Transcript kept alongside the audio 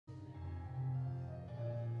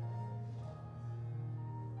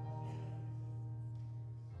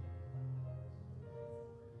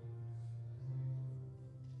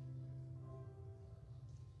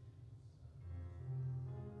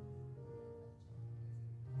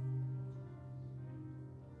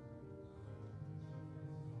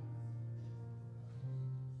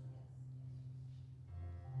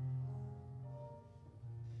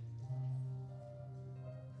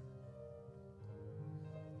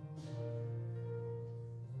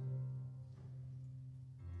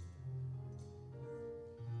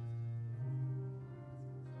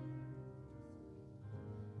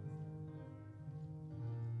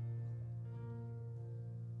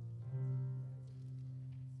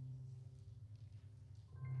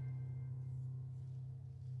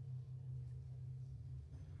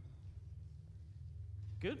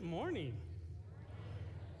Good morning.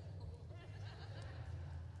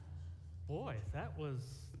 Boy,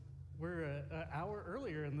 we're an hour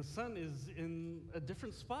earlier and the sun is in a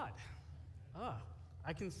different spot.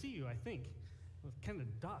 I can see you, I think, with kind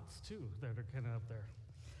of dots too that are kind of up there.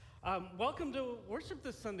 Welcome to worship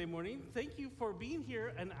this Sunday morning. Thank you for being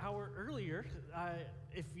here an hour earlier.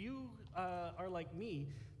 If you are like me,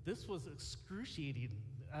 this was excruciating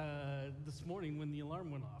this morning when the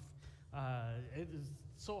alarm went off. It is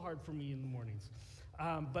so hard for me in the mornings.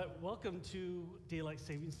 But welcome to Daylight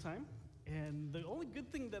Savings Time. And the only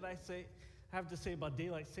good thing that I have to say about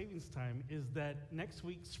Daylight Savings Time is that next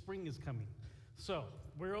week spring is coming. So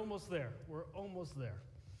we're almost there.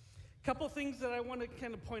 Couple things that I want to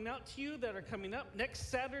kind of point out to you that are coming up.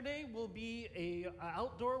 Next Saturday will be a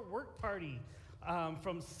outdoor work party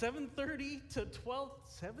from 7:30 to 12.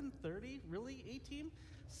 7:30? Really, A-Team?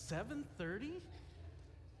 7:30?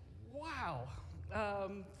 Wow.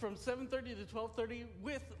 From 7:30 to 12:30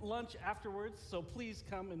 with lunch afterwards. So please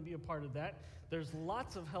come and be a part of that. There's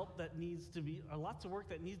lots of work that needs to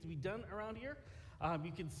be done around here.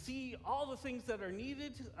 You can see all the things that are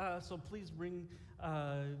needed. So please bring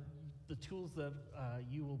the tools that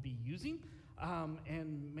you will be using,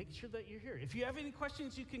 and make sure that you're here. If you have any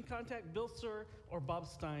questions, you can contact Bill Sir or Bob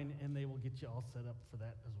Stein, and they will get you all set up for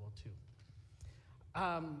that as well too.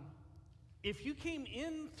 If you came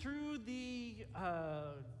in through the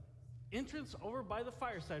entrance over by the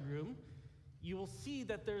fireside room, you will see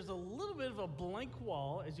that there's a little bit of a blank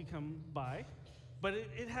wall as you come by, but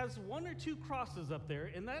it has one or two crosses up there,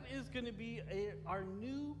 and that is going to be our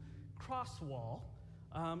new cross wall.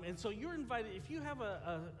 And so you're invited, if you have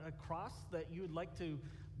a cross that you would like to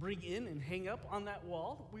bring in and hang up on that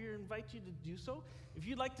wall, we invite you to do so. If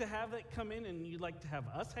you'd like to have that come in and you'd like to have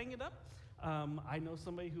us hang it up, I know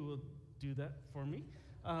somebody who will do that for me.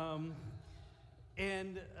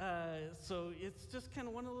 So it's just kind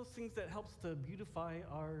of one of those things that helps to beautify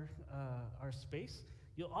our space.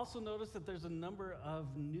 You'll also notice that there's a number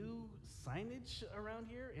of new signage around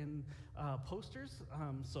here and posters.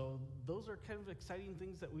 So those are kind of exciting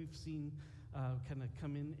things that we've seen kind of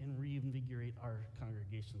come in and reinvigorate our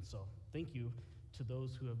congregation. So thank you to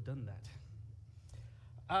those who have done that.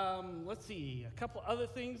 Let's see, a couple other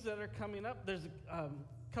things that are coming up. There's a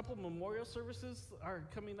couple memorial services are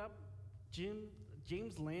coming up.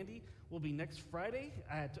 James Landy will be next Friday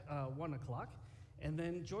at 1 o'clock. And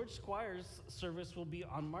then George Squire's service will be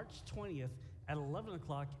on March 20th at 11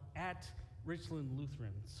 o'clock at Richland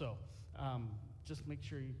Lutheran. So just make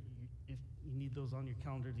sure if you need those on your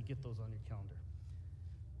calendar, to get those on your calendar.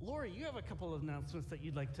 Lori, you have a couple of announcements that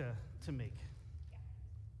you'd like to make.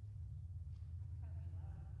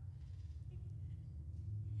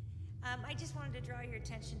 I just wanted to draw your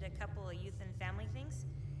attention to a couple of youth and family things.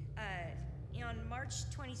 On March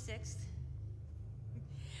 26th,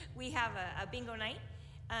 we have a bingo night.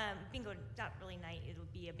 Bingo, not really night, it'll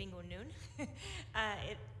be a bingo noon.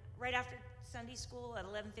 Right after Sunday school at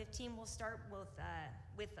 11:15, we'll start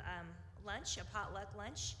with lunch, a potluck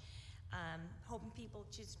lunch. Hoping people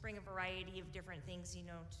just bring a variety of different things, to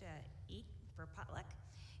eat for potluck.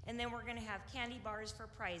 And then we're gonna have candy bars for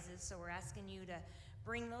prizes, so we're asking you to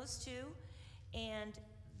bring those too. And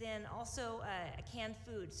then also a canned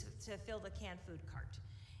food to fill the canned food cart.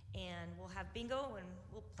 And we'll have bingo, and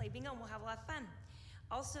we'll play bingo, and we'll have a lot of fun.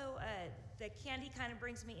 Also, the candy kind of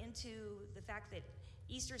brings me into the fact that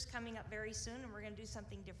Easter's coming up very soon, and we're going to do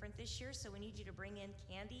something different this year, so we need you to bring in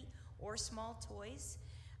candy or small toys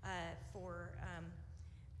or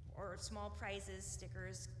small prizes,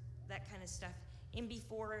 stickers, that kind of stuff, in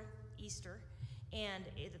before Easter. And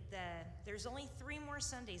there's only 3 more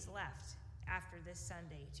Sundays left after this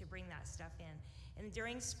Sunday to bring that stuff in. And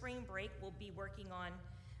during spring break, we'll be working on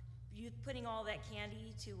putting all that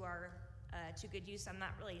candy to good use. I'm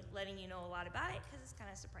not really letting you know a lot about it because it's kind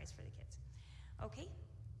of a surprise for the kids. Okay,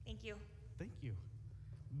 thank you. Thank you.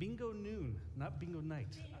 Bingo noon, not bingo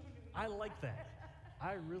night. I like that.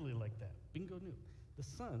 I really like that. Bingo noon. The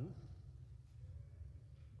sun.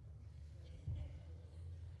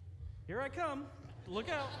 Here I come. Look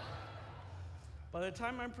out. By the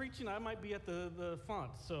time I'm preaching, I might be at the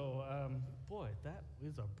font. So, boy, that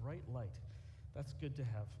is a bright light. That's good to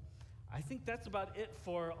have. I think that's about it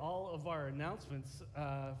for all of our announcements.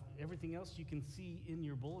 Everything else you can see in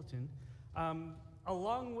your bulletin.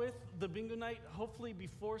 Along with the bingo night, hopefully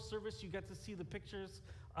before service you got to see the pictures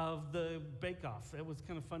of the bake-off. It was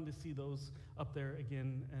kind of fun to see those up there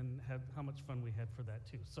again and how much fun we had for that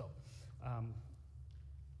too. So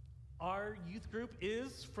our youth group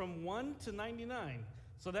is from 1 to 99.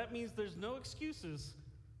 So that means there's no excuses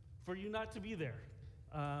for you not to be there.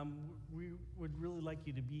 we would really like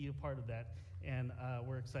you to be a part of that, and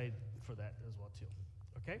we're excited for that as well too.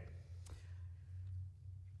 Okay?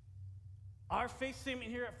 Our faith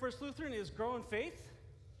statement here at First Lutheran is grow in faith.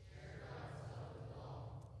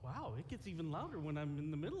 Wow, it gets even louder when I'm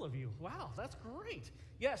in the middle of you. Wow, that's great.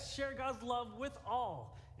 Yes, share God's love with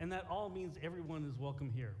all, and that all means everyone is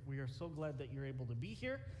welcome here. We are so glad that you're able to be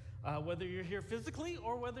here, whether you're here physically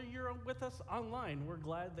or whether you're with us online. We're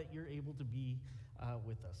glad that you're able to be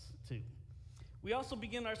with us too. We also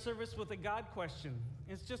begin our service with a God question.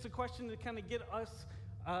 It's just a question to kind of get us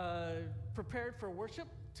prepared for worship,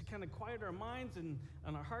 to kind of quiet our minds and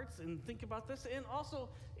our hearts and think about this, and also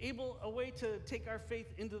a way to take our faith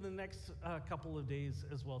into the next couple of days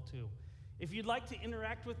as well too. If you'd like to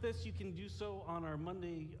interact with this, you can do so on our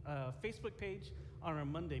Monday Facebook page, on our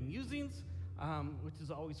Monday musings, which is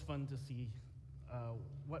always fun to see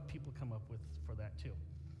what people come up with for that too.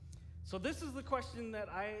 So this is the question that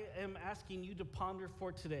I am asking you to ponder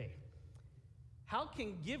for today. How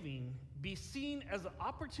can giving be seen as an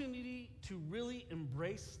opportunity to really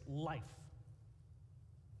embrace life?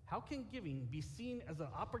 How can giving be seen as an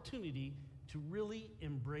opportunity to really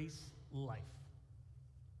embrace life?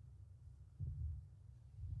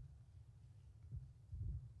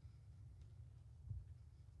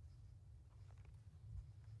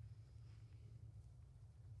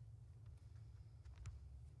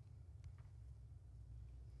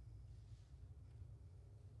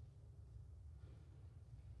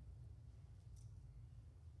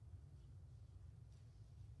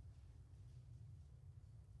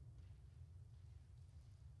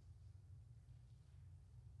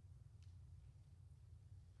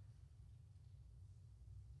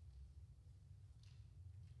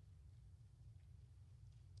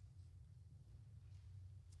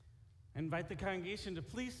 I invite the congregation to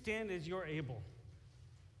please stand as you're able.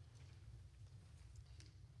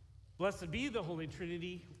 Blessed be the Holy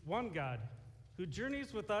Trinity, one God, who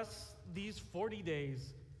journeys with us these 40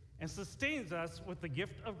 days and sustains us with the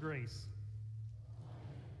gift of grace.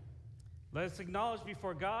 Let us acknowledge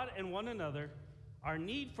before God and one another our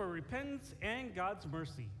need for repentance and God's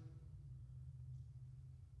mercy.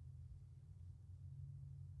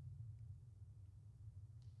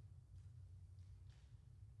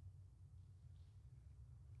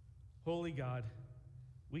 Holy God,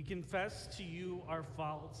 we confess to you our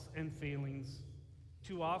faults and failings.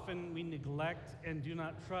 Too often we neglect and do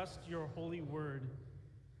not trust your holy word.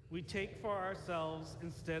 We take for ourselves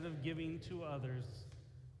instead of giving to others.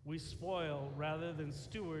 We spoil rather than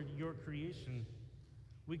steward your creation.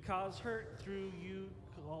 We cause hurt through you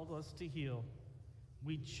called us to heal.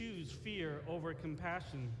 We choose fear over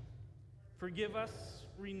compassion. Forgive us,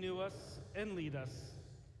 renew us, and lead us,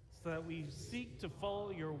 so that we seek to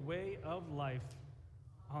follow your way of life.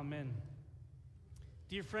 Amen.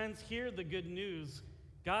 Dear friends, hear the good news.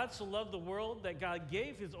 God so loved the world that God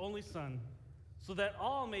gave his only Son, so that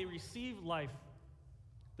all may receive life.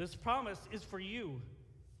 This promise is for you.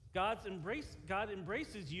 God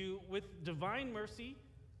embraces you with divine mercy,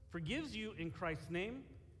 forgives you in Christ's name,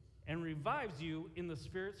 and revives you in the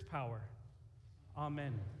Spirit's power.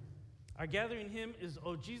 Amen. Our gathering hymn is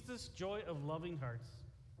O Jesus, Joy of Loving Hearts.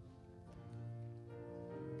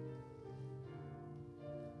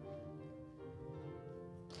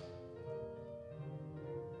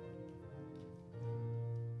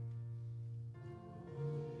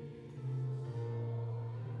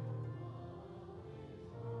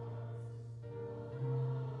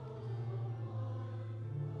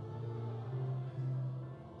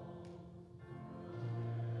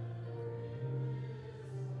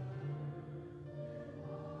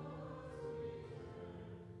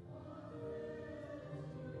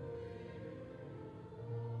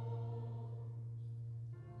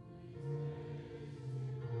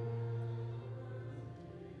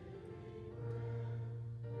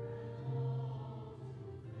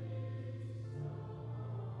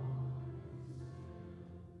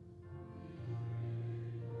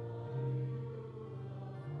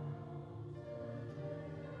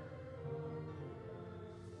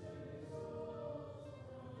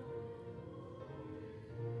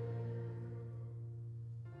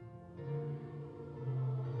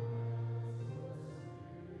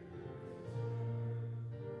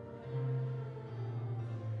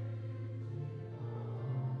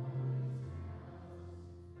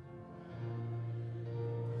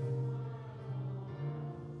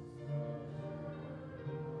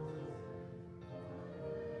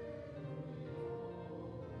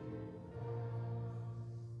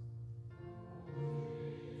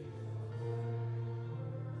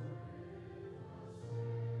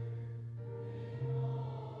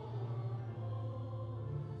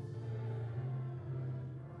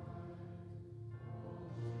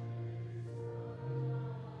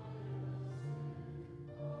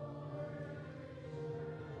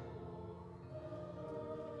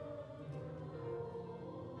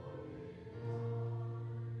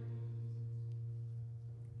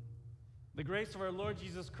 The grace of our Lord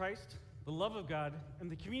Jesus Christ, the love of God,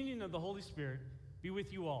 and the communion of the Holy Spirit be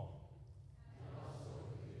with you all.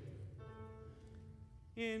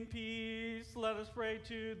 In peace, let us pray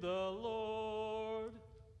to the Lord.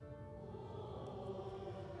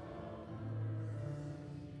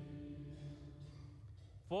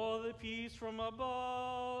 For the peace from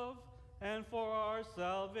above and for our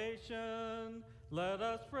salvation, let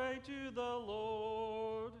us pray to the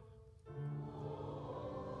Lord.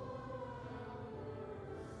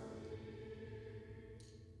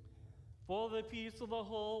 For the peace of the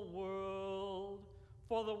whole world,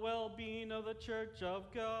 for the well-being of the Church of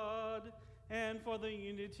God, and for the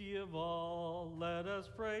unity of all, let us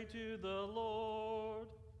pray to the Lord.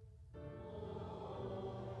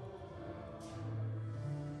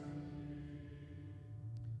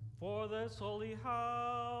 For this holy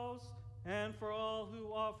house, and for all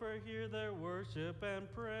who offer here their worship and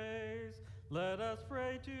praise, let us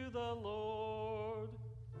pray to the Lord.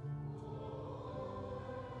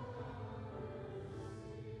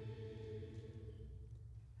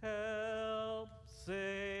 Help,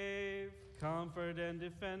 save, comfort, and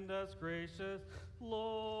defend us, gracious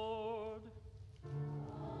Lord.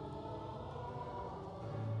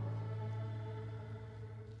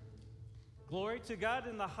 Glory to God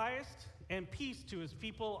in the highest, and peace to his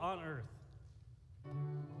people on earth.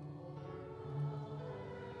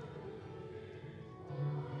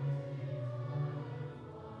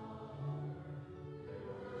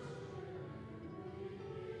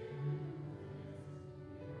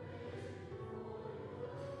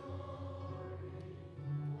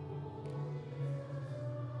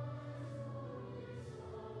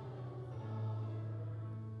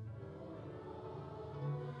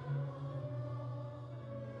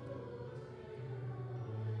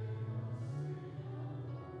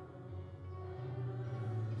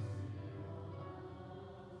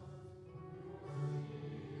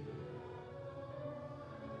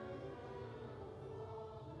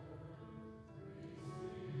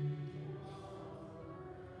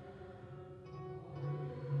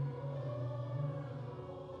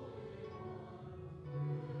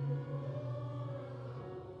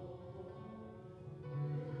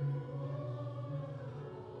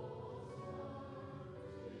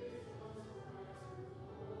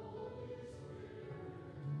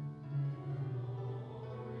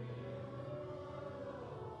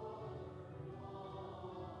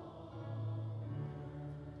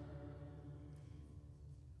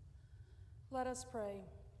 Let us pray.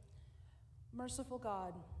 Merciful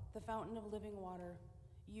God, the fountain of living water,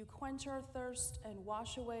 you quench our thirst and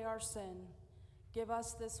wash away our sin. Give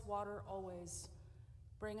us this water always.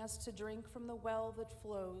 Bring us to drink from the well that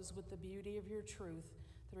flows with the beauty of your truth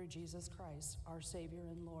through Jesus Christ, our Savior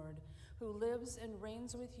and Lord, who lives and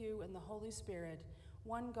reigns with you in the Holy Spirit,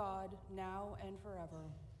 one God, now and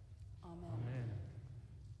forever. Amen. Amen.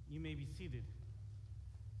 You may be seated.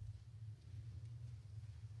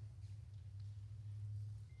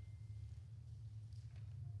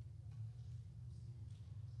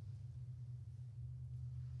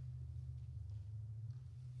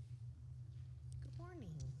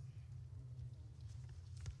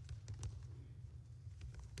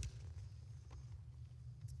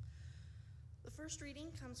 The first reading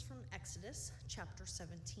comes from Exodus chapter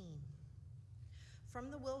 17. From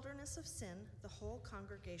the wilderness of Sin, the whole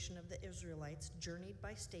congregation of the Israelites journeyed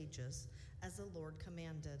by stages, as the Lord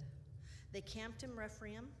commanded. They camped in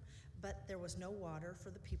Rephaim, but there was no water for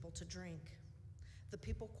the people to drink. The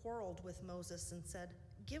people quarreled with Moses and said,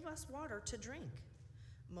 "Give us water to drink."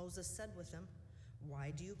 Moses said with them, "Why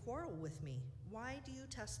do you quarrel with me? Why do you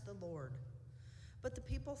test the Lord?" But the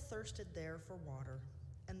people thirsted there for water.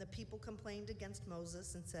 And the people complained against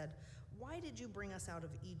Moses and said, "Why did you bring us out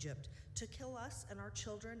of Egypt to kill us and our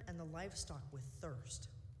children and the livestock with thirst?"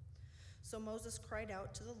 So Moses cried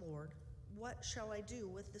out to the Lord, "What shall I do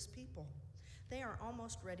with this people? They are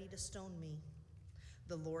almost ready to stone me."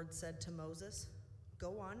 The Lord said to Moses,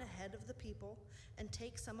 "Go on ahead of the people and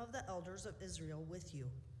take some of the elders of Israel with you.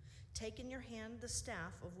 Take in your hand the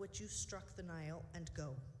staff of which you struck the Nile and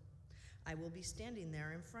go. I will be standing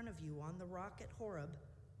there in front of you on the rock at Horeb.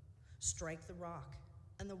 Strike the rock,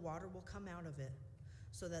 and the water will come out of it,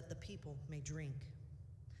 so that the people may drink."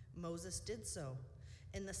 Moses did so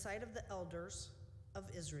in the sight of the elders of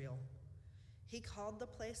Israel. He called the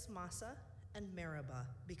place Massah and Meribah,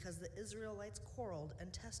 because the Israelites quarreled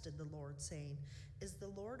and tested the Lord, saying, "Is the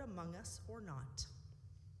Lord among us or not?"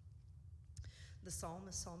 The psalm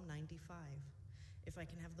is Psalm 95. If I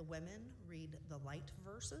can have the women read the light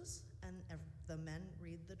verses and the men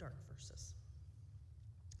read the dark verses.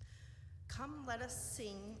 Come, let us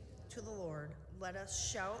sing to the Lord. Let us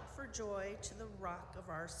shout for joy to the rock of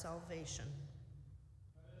our salvation.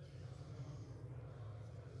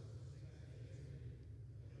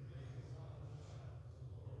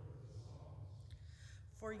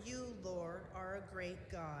 For you, Lord, are a great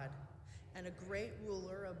God, and a great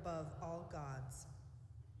ruler above all gods.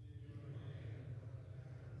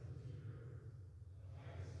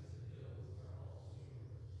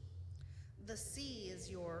 The sea is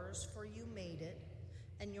yours, for you made it,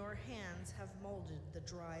 and your hands have molded the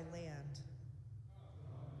dry land.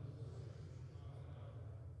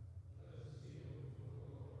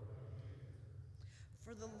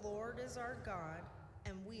 For the Lord is our God,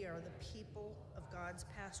 and we are the people of God's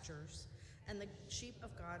pastures, and the sheep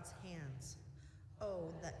of God's hands.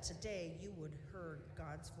 Oh, that today you would hear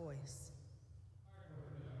God's voice.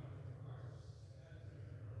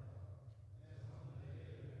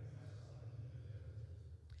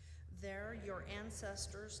 There your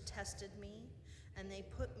ancestors tested me, and they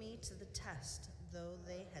put me to the test, though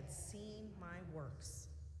they had seen my works.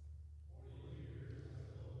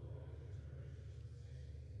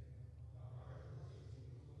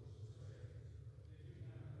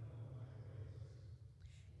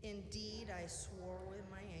 Indeed, I swore with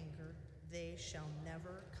my anger, they shall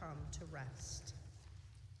never come to rest.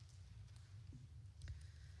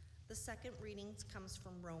 The second reading comes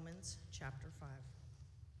from Romans chapter 5.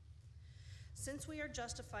 Since we are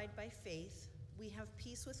justified by faith, we have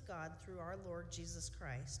peace with God through our Lord Jesus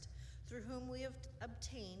Christ, through whom we have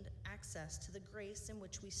obtained access to the grace in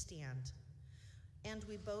which we stand. And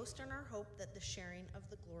we boast in our hope that the sharing of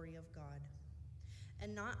the glory of God.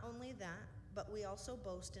 And not only that, but we also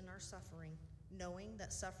boast in our suffering, knowing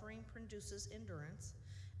that suffering produces endurance,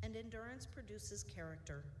 and endurance produces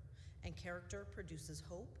character, and character produces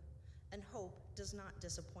hope, and hope does not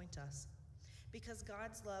disappoint us, because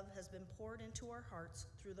God's love has been poured into our hearts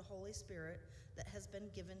through the Holy Spirit that has been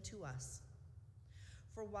given to us.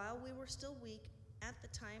 For while we were still weak, at the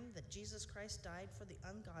time that Jesus Christ died for the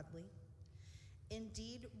ungodly,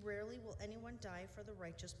 indeed rarely will anyone die for the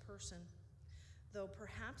righteous person, though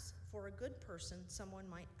perhaps for a good person someone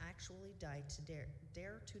might actually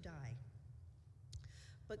dare to die.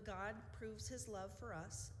 But God proves his love for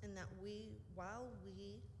us in that while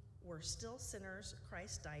we were still sinners,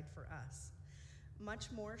 Christ died for us.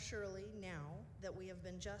 Much more surely now that we have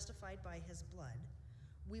been justified by his blood,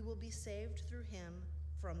 we will be saved through him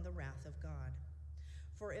from the wrath of God.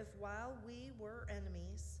 For if while we were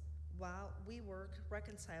enemies, while we were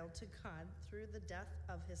reconciled to God through the death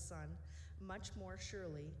of his Son, much more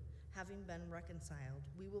surely, having been reconciled,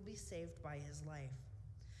 we will be saved by his life.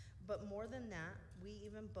 But more than that, we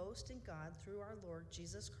even boast in God through our Lord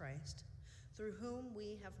Jesus Christ, through whom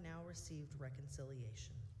we have now received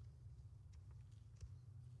reconciliation.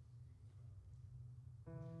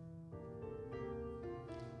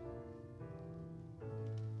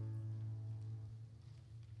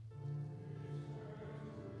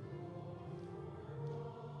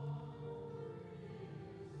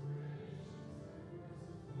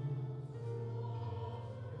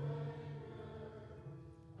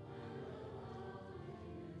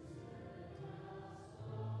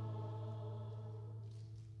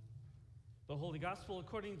 The Holy Gospel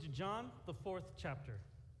according to John, the 4th chapter.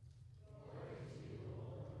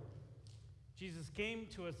 Jesus came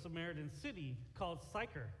to a Samaritan city called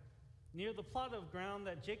Sychar, near the plot of ground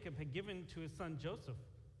that Jacob had given to his son Joseph.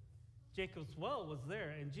 Jacob's well was there,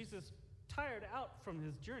 and Jesus, tired out from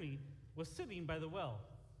his journey, was sitting by the well.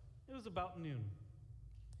 It was about noon.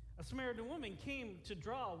 A Samaritan woman came to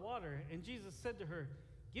draw water, and Jesus said to her,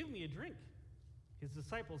 "Give me a drink." His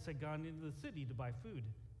disciples had gone into the city to buy food.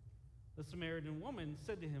 The Samaritan woman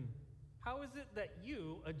said to him, "How is it that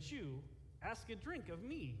you, a Jew, ask a drink of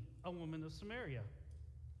me, a woman of Samaria?"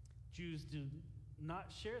 Jews do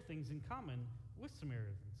not share things in common with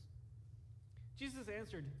Samaritans. Jesus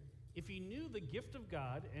answered, "If you knew the gift of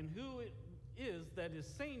God and who it is that is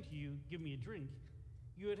saying to you, 'Give me a drink,'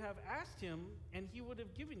 you would have asked him, and he would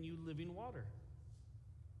have given you living water."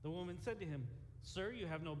 The woman said to him, "Sir, you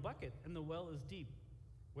have no bucket, and the well is deep.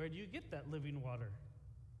 Where do you get that living water?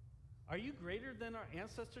 Are you greater than our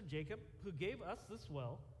ancestor Jacob, who gave us this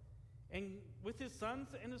well, and with his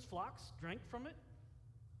sons and his flocks drank from it?"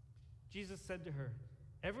 Jesus said to her,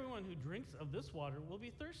 "Everyone who drinks of this water will be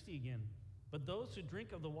thirsty again, but those who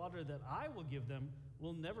drink of the water that I will give them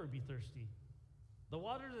will never be thirsty. The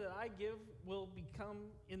water that I give will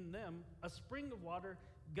become in them a spring of water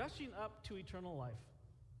gushing up to eternal life."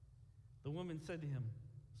 The woman said to him,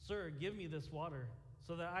 "Sir, give me this water,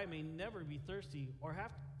 so that I may never be thirsty or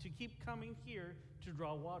have to keep coming here to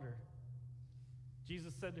draw water."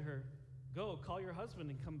 Jesus said to her, "Go, call your husband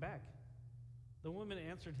and come back." The woman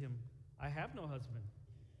answered him, I have no husband.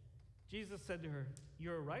 Jesus said to her,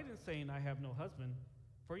 You are right in saying, I have no husband,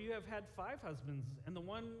 for you have had 5 husbands, and the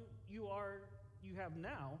one you have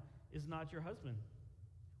now is not your husband.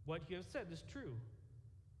 What you have said is true.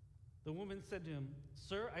 The woman said to him,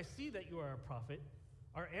 Sir, I see that you are a prophet.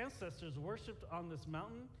 Our ancestors worshipped on this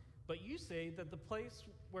mountain, but you say that the place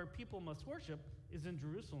where people must worship is in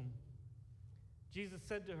Jerusalem. Jesus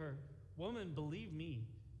said to her, Woman, believe me,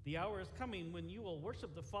 the hour is coming when you will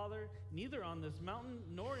worship the Father neither on this mountain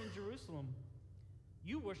nor in Jerusalem.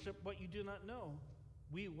 You worship what you do not know.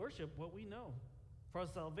 We worship what we know, for our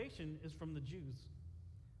salvation is from the Jews.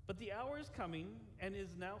 But the hour is coming and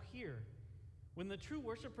is now here, when the true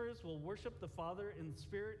worshipers will worship the Father in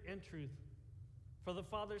spirit and truth. For the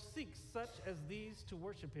Father seeks such as these to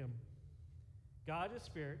worship him. God is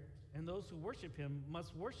spirit, and those who worship him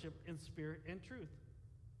must worship in spirit and truth.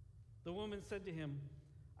 The woman said to him,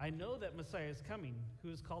 I know that Messiah is coming, who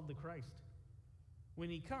is called the Christ. When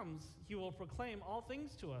he comes, he will proclaim all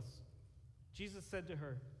things to us. Jesus said to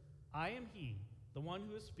her, I am he, the one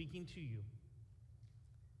who is speaking to you.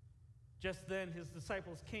 Just then his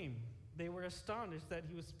disciples came. They were astonished that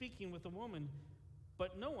he was speaking with a woman,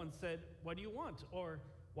 but no one said, What do you want? Or,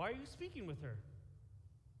 Why are you speaking with her?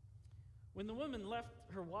 When the woman left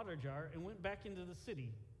her water jar and went back into the city,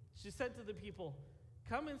 she said to the people,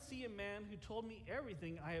 Come and see a man who told me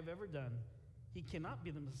everything I have ever done. He cannot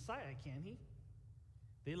be the Messiah, can he?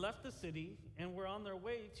 They left the city and were on their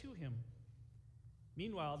way to him.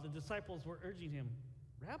 Meanwhile, the disciples were urging him,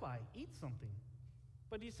 Rabbi, eat something.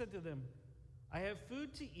 But he said to them, I have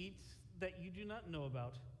food to eat that you do not know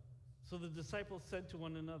about. So the disciples said to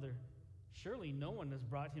one another, Surely no one has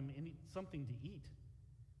brought him something to eat.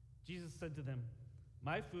 Jesus said to them,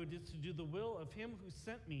 My food is to do the will of him who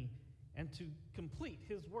sent me and to complete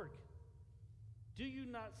his work. Do you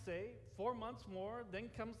not say, 4 months more, then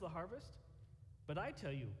comes the harvest? But I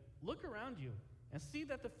tell you, look around you and see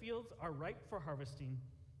that the fields are ripe for harvesting.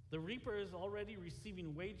 The reaper is already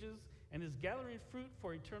receiving wages and is gathering fruit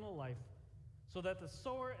for eternal life, so that the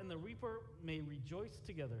sower and the reaper may rejoice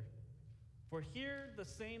together. For here the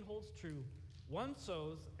saying holds true, one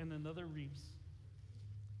sows and another reaps.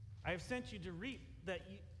 I have sent you to reap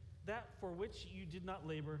that for which you did not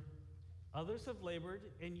labor. Others have labored,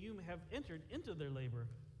 and you have entered into their labor.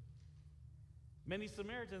 Many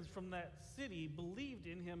Samaritans from that city believed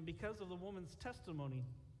in him because of the woman's testimony.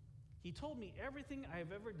 He told me everything I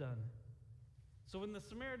have ever done. So when the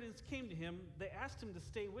Samaritans came to him, they asked him to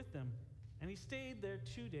stay with them, and he stayed there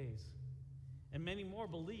 2 days. And many more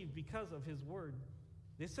believed because of his word.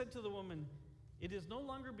 They said to the woman, It is no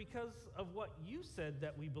longer because of what you said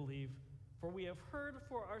that we believe, for we have heard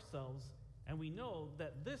for ourselves, and we know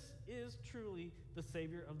that this is truly the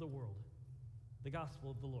Savior of the world. The gospel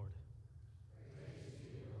of the Lord.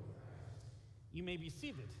 You may be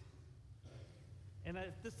seated. And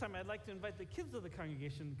at this time, I'd like to invite the kids of the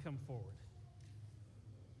congregation to come forward.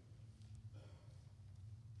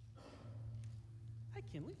 Hi,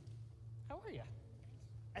 Kinley. How are you?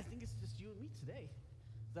 I think it's just you and me today.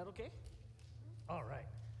 Is that okay? All right.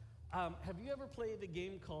 Have you ever played a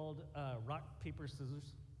game called rock, paper,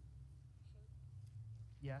 scissors?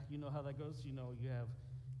 Yeah, you know how that goes? You know, you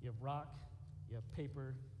have rock, you have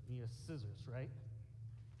paper, and you have scissors, right?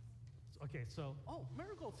 Okay, so,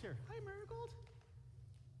 Marigold's here. Hi, Marigold.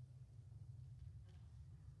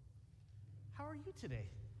 How are you today?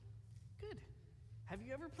 Good. Have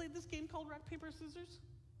you ever played this game called rock, paper, scissors?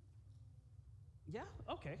 Yeah?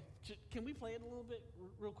 Okay. Can we play it a little bit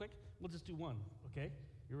real quick? We'll just do one, okay?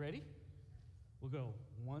 You ready? We'll go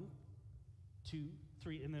 1, 2,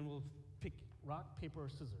 3, and then we'll pick rock, paper, or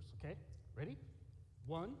scissors, okay? Ready?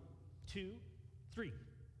 1, 2, 3.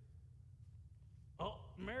 Oh,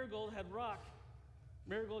 Marigold had rock.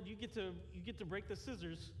 Marigold, you get to break the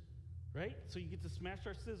scissors, right? So you get to smash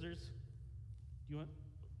our scissors. You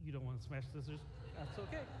don't want to smash scissors? That's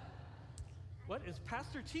okay. What is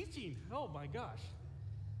Pastor teaching? Oh my gosh.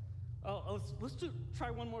 Oh, let's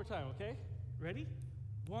try one more time, okay? Ready?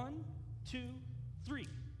 1, 2, 3.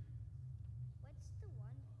 What's the 1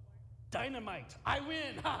 for? Dynamite. I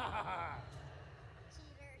win. Ha ha ha ha.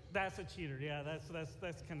 Cheater. That's a cheater. Yeah,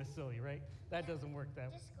 that's kind of silly, right? That doesn't work.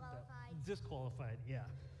 Disqualified. Yeah.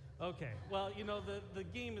 Okay. Well, you know the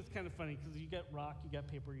game is kind of funny because you got rock, you got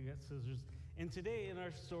paper, you got scissors. And today in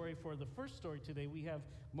our story, for the first story today, we have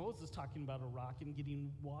Moses talking about a rock and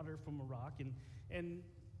getting water from a rock. And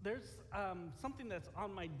there's something that's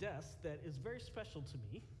on my desk that is very special to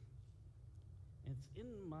me. It's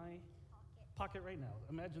in my pocket right now.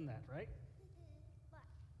 Imagine that, right? What?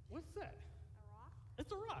 What's that? A rock?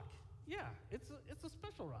 It's a rock. Yeah, it's a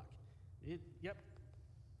special rock. Yep.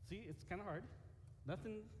 See, it's kind of hard.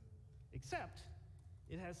 Nothing except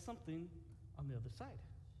it has something on the other side.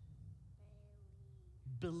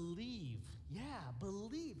 Believe. Yeah,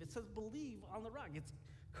 believe. It says believe on the rock. It's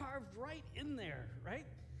carved right in there, right?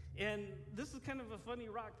 And this is kind of a funny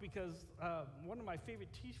rock because one of my favorite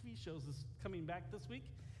TV shows is coming back this week.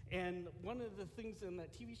 And one of the things in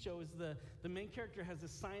that TV show is the main character has a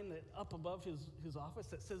sign that up above his office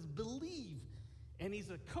that says believe. And he's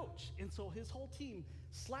a coach. And so his whole team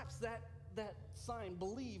slaps that sign,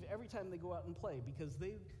 believe, every time they go out and play because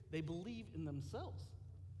they believe in themselves.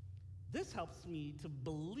 This helps me to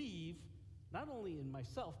believe not only in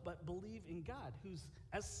myself, but believe in God, who's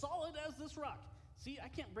as solid as this rock. See, I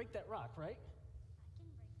can't break that rock, right? I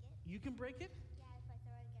can break it. You can break it? Yeah, if I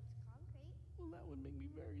throw it against concrete. Well, that would make me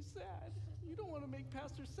very sad. You don't want to make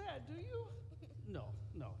Pastor sad, do you? No.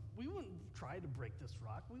 We wouldn't try to break this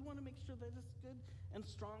rock. We want to make sure that it's good and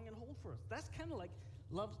strong and hold for us. That's kind of like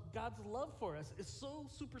God's love for us is so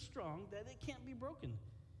super strong that it can't be broken.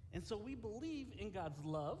 And so we believe in God's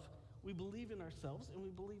love, we believe in ourselves, and we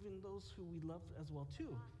believe in those who we love as well too.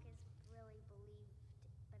 The rock is really believed,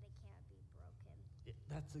 but it can't be broken.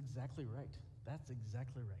 That's exactly right. That's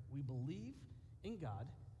exactly right. We believe in God,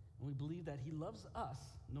 and we believe that he loves us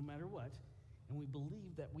no matter what, and we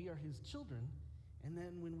believe that we are his children, and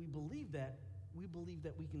then when we believe that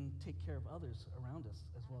we can take care of others around us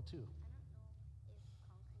as well too. I don't know if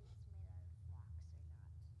concrete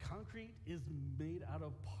is Concrete is made made out of rocks or not. out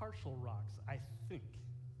of partial rocks, I think.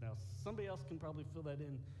 Now, somebody else can probably fill that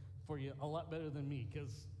in for you a lot better than me,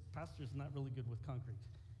 because Pastor's not really good with concrete,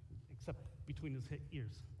 except between his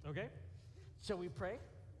ears, okay? Shall we pray?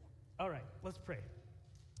 All right, let's pray.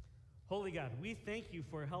 Holy God, we thank you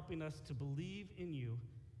for helping us to believe in you,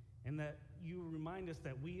 and that you remind us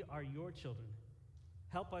that we are your children.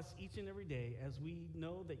 Help us each and every day as we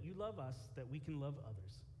know that you love us, that we can love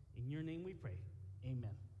others. In your name we pray.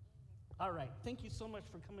 Amen. All right, thank you so much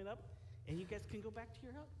for coming up. And you guys can go back to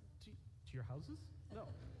your house, to your houses? No,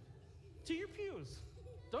 to your pews.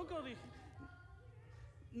 Don't go to.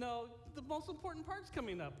 No, the most important part's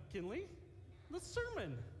coming up, Kinley. The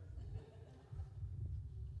sermon.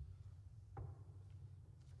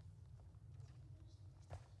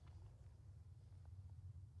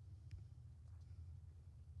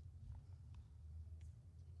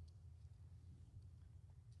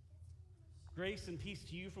 Grace and peace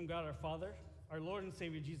to you from God our Father, our Lord and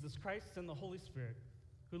Savior Jesus Christ, and the Holy Spirit,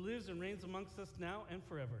 who lives and reigns amongst us now and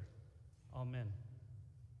forever. Amen.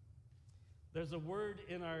 There's a word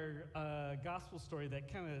in our gospel story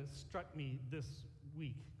that kind of struck me this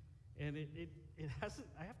week. And it hasn't,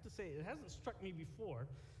 I have to say, it hasn't struck me before.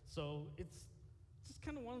 So it's just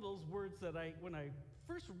kind of one of those words that when I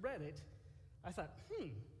first read it, I thought,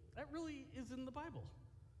 that really is in the Bible.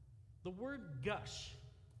 The word gush.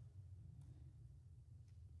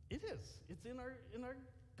 It is. It's in our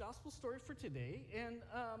gospel story for today, and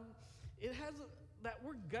it has that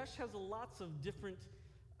word gush has lots of different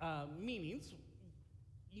meanings.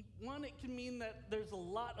 One, it can mean that there's a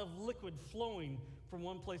lot of liquid flowing from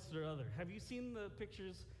one place to the other. Have you seen the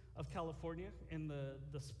pictures of California and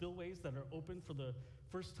the spillways that are open for the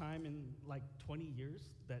first time in like 20 years?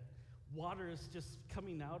 That water is just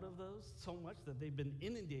coming out of those so much that they've been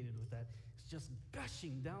inundated with that. It's just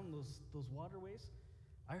gushing down those waterways.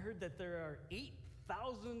 I heard that there are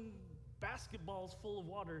 8,000 basketballs full of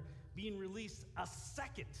water being released a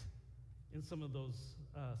second in some of those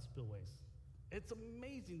spillways. It's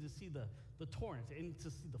amazing to see the torrent and to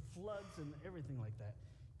see the floods and everything like that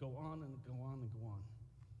go on and go on and go on.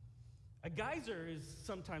 A geyser is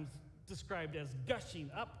sometimes described as gushing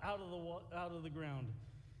up out of the ground.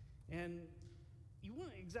 And you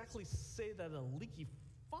wouldn't exactly say that a leaky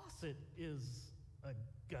faucet is a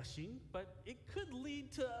gushing, but it could lead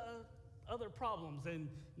to other problems, and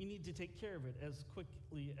you need to take care of it as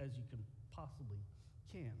quickly as you can possibly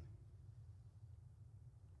can.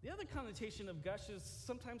 The other connotation of gush is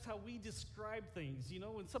sometimes how we describe things. You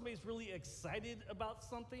know, when somebody's really excited about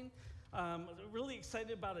something, really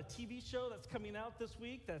excited about a TV show that's coming out this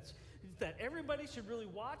week that everybody should really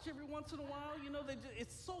watch every once in a while. You know,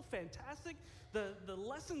 it's so fantastic, the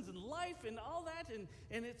lessons in life and all that,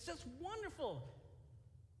 and it's just wonderful.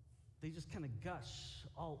 They just kind of gush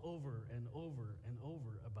all over and over and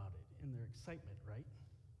over about it in their excitement, right?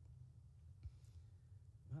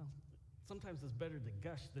 Well, sometimes it's better to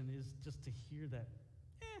gush than it is just to hear that,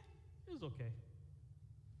 it was okay.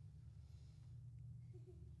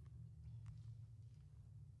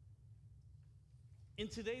 In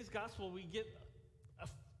today's gospel, we get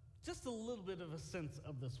just a little bit of a sense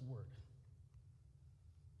of this word.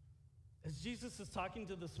 As Jesus is talking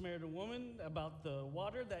to the Samaritan woman about the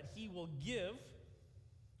water that he will give,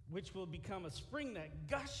 which will become a spring that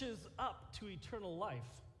gushes up to eternal life.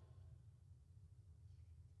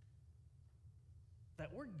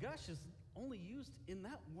 That word gush is only used in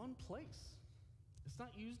that one place. It's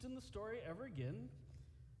not used in the story ever again.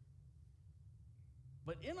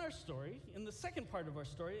 But in our story, in the second part of our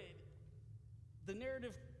story, the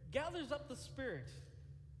narrative gathers up the Spirit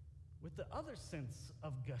with the other sense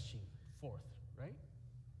of gushing forth, right?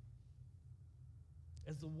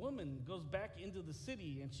 As the woman goes back into the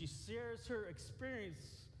city and she shares her experience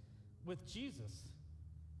with Jesus,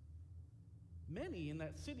 many in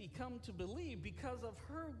that city come to believe because of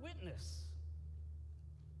her witness.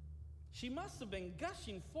 She must have been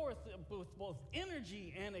gushing forth with both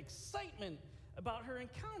energy and excitement about her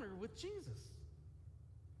encounter with Jesus.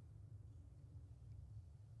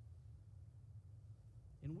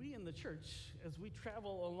 And we in the church, as we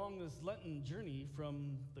travel along this Lenten journey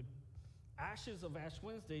from the ashes of Ash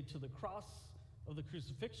Wednesday to the cross of the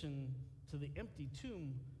crucifixion to the empty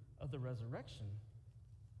tomb of the resurrection,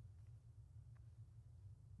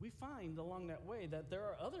 we find along that way that there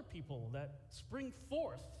are other people that spring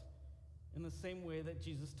forth in the same way that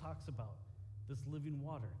Jesus talks about this living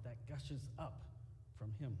water that gushes up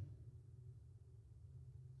from him.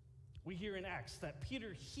 We hear in Acts that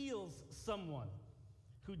Peter heals someone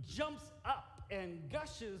who jumps up and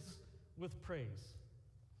gushes with praise.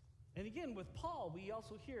 And again, with Paul, we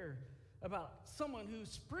also hear about someone who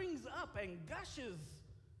springs up and gushes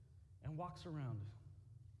and walks around.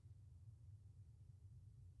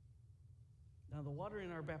 Now, the water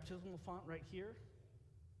in our baptismal font right here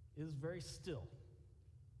is very still.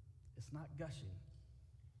 It's not gushing.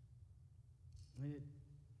 It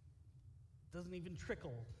doesn't even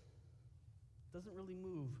trickle. It doesn't really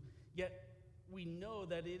move. Yet, we know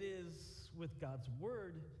that it is with God's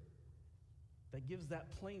word that gives that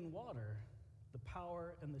plain water the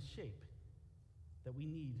power and the shape that we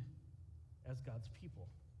need as God's people.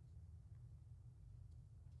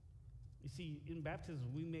 You see, in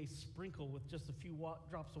baptism, we may sprinkle with just a few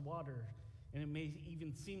drops of water, and it may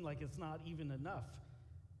even seem like it's not even enough.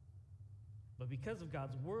 But because of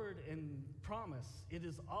God's word and promise, it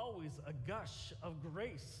is always a gush of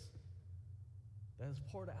grace that is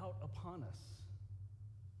poured out upon us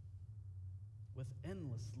with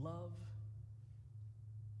endless love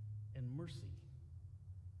and mercy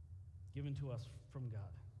given to us from God.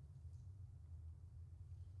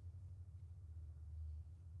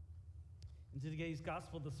 In today's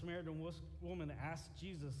gospel, the Samaritan woman asked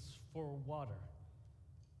Jesus for water.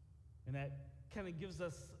 And that kind of gives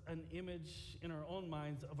us an image in our own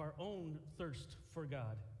minds of our own thirst for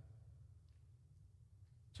God.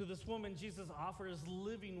 To this woman, Jesus offers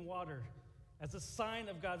living water as a sign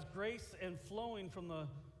of God's grace and flowing from the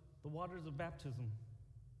waters of baptism.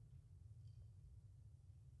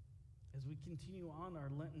 As we continue on our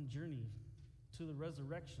Lenten journey to the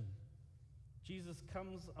resurrection, Jesus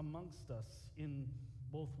comes amongst us in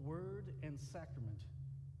both word and sacrament.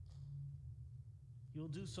 You'll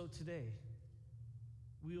do so today.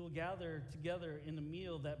 We will gather together in a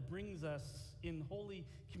meal that brings us in holy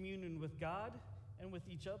communion with God and with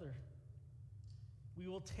each other. We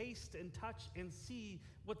will taste and touch and see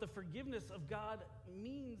what the forgiveness of God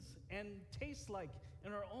means and tastes like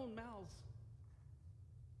in our own mouths.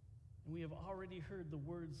 And we have already heard the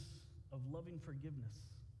words of loving forgiveness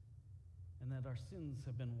and that our sins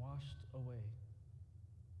have been washed away.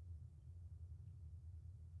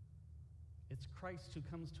 It's Christ who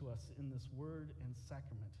comes to us in this word and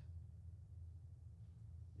sacrament.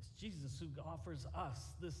 It's Jesus who offers us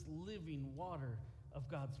this living water of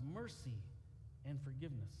God's mercy and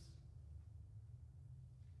forgiveness.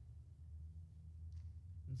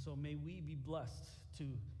 And so may we be blessed to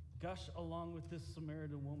gush along with this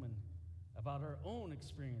Samaritan woman about our own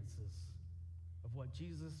experiences of what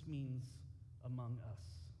Jesus means among us,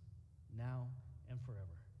 now and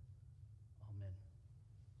forever. Amen.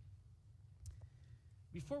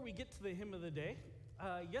 Before we get to the hymn of the day,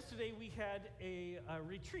 yesterday we had a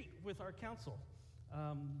retreat with our council,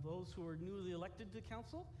 those who are newly elected to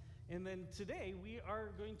council. And then today we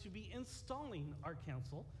are going to be installing our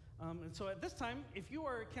council. And so at this time, if you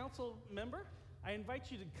are a council member, I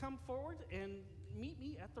invite you to come forward and meet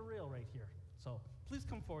me at the rail right here. So please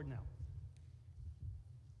come forward now.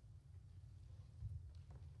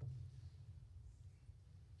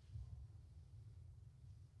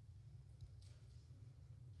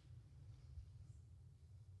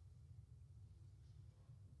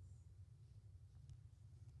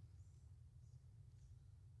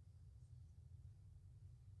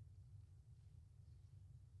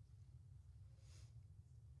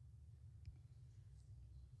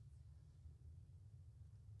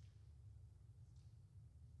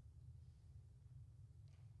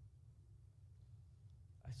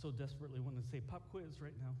 I so desperately want to say pop quiz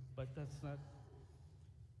right now, but that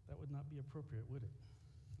would not be appropriate, would it?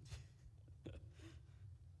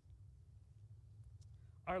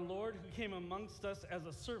 Our Lord, who came amongst us as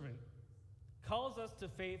a servant, calls us to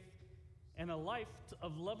faith and a life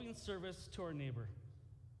of loving service to our neighbor.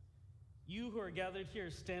 You who are gathered here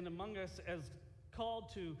stand among us as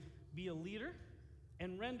called to be a leader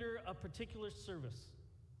and render a particular service,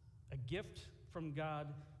 a gift from God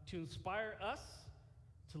to inspire us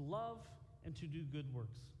to love and to do good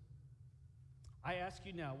works. I ask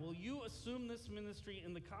you now, will you assume this ministry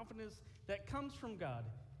in the confidence that comes from God?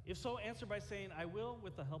 If so, answer by saying, I will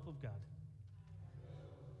with the help of God.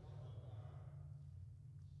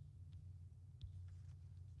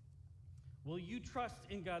 Will you trust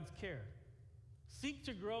in God's care? Seek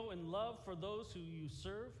to grow in love for those who you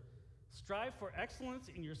serve, strive for excellence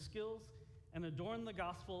in your skills, and adorn the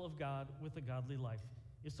gospel of God with a godly life.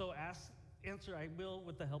 If so, answer, I will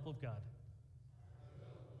with the help of God.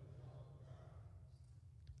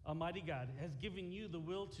 Almighty God has given you the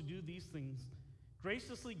will to do these things,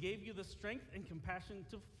 graciously gave you the strength and compassion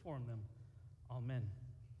to perform them. Amen.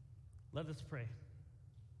 Let us pray.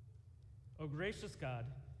 O gracious God,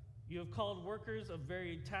 you have called workers of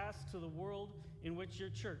varied tasks to the world in which your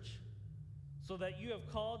church, so that you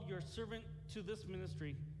have called your servant to this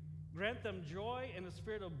ministry. Grant them joy and a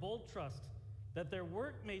spirit of bold trust, that their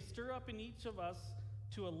work may stir up in each of us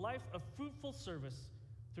to a life of fruitful service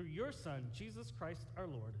through your Son, Jesus Christ our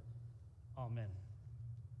Lord. Amen.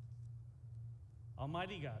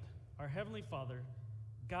 Almighty God, our Heavenly Father,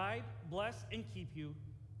 guide, bless, and keep you,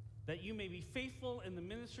 that you may be faithful in the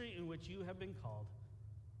ministry in which you have been called.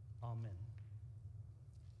 Amen.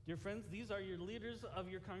 Dear friends, these are your leaders of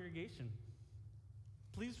your congregation.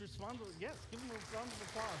 Please respond to, yes, give them a round of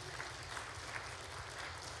applause.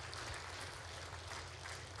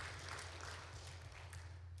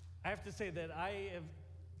 I have to say that I have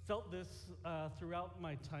felt this throughout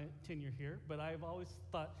my tenure here, but I've always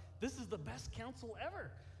thought this is the best council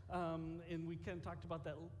ever. And we kind of talked about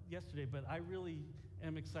that yesterday, but I really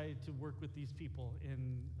am excited to work with these people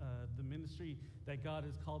in the ministry that God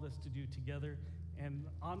has called us to do together and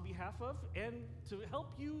on behalf of, and to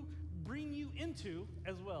help you, bring you into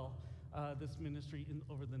as well, this ministry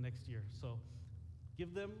over the next year. So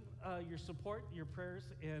give them your support, your prayers,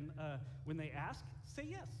 and when they ask, say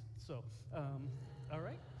yes. So, all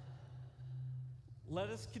right. Let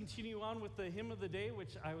us continue on with the hymn of the day,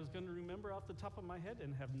 which I was going to remember off the top of my head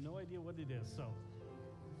and have no idea what it is. So.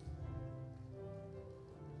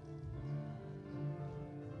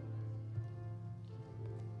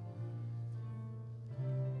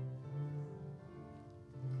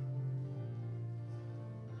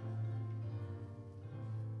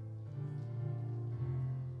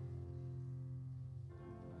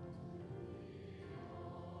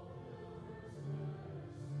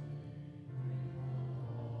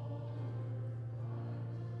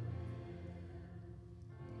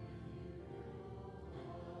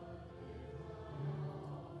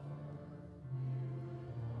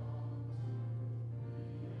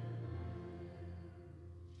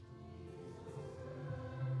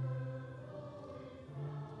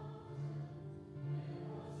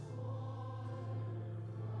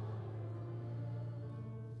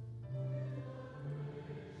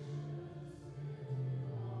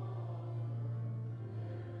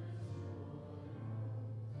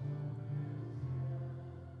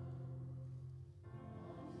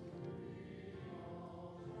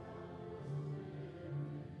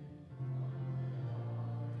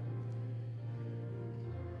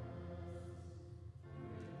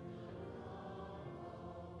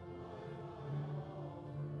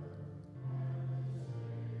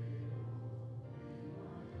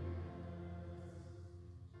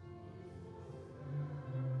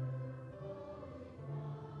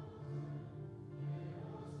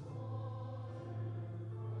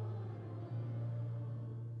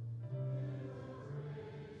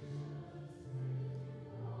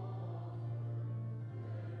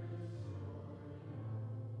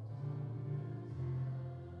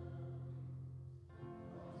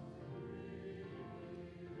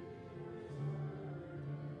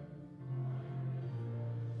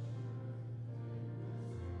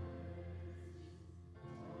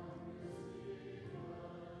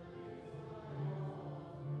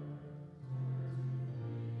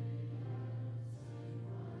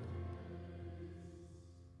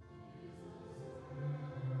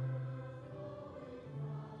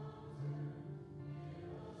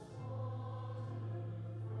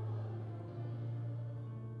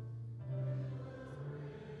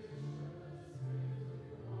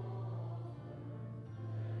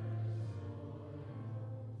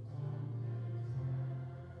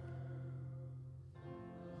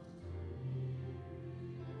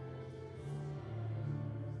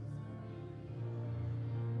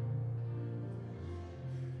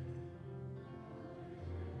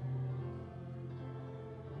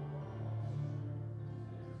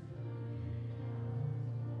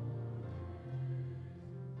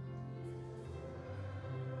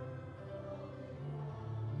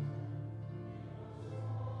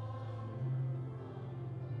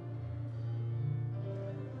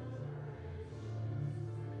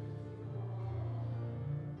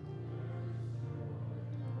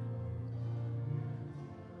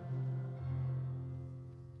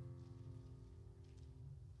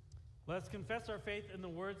 Let us confess our faith in the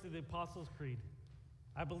words of the Apostles' Creed.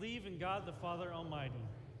 I believe in God the Father Almighty,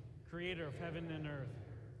 creator of heaven and earth.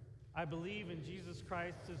 I believe in Jesus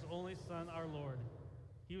Christ, his only Son, our Lord.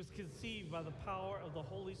 He was conceived by the power of the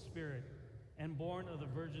Holy Spirit and born of the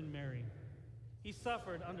Virgin Mary. He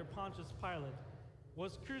suffered under Pontius Pilate,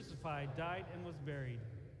 was crucified, died, and was buried.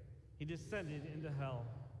 He descended into hell.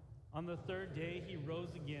 On the third day he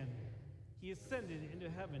rose again. He ascended into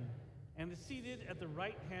heaven and is seated at the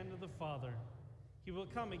right hand of the Father. He will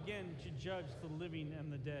come again to judge the living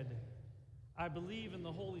and the dead. I believe in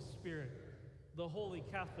the Holy Spirit, the Holy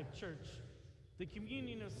Catholic Church, the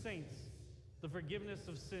communion of saints, the forgiveness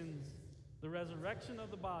of sins, the resurrection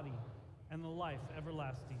of the body, and the life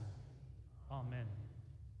everlasting. Amen.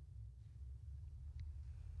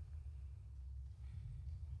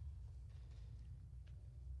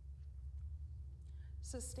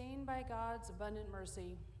 Sustained by God's abundant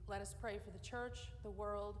mercy, let us pray for the church, the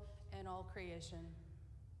world, and all creation.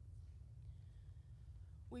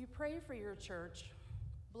 We pray for your church.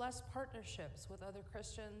 Bless partnerships with other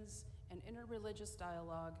Christians and interreligious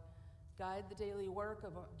dialogue. Guide the daily work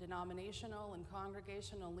of denominational and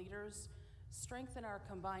congregational leaders. Strengthen our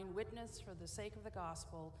combined witness for the sake of the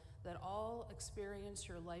gospel, that all experience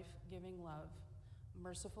your life-giving love.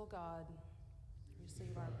 Merciful God,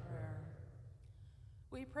 receive our prayer.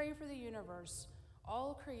 We pray for the universe.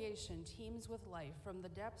 All creation teems with life, from the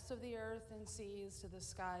depths of the earth and seas to the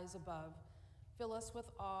skies above. Fill us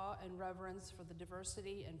with awe and reverence for the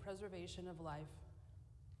diversity and preservation of life.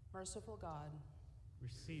 Merciful God,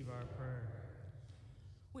 receive our prayer.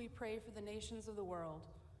 We pray for the nations of the world.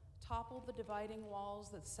 Topple the dividing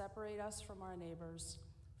walls that separate us from our neighbors.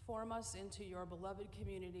 Form us into your beloved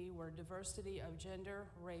community where diversity of gender,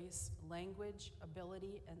 race, language,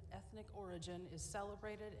 ability, and ethnic origin is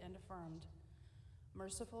celebrated and affirmed.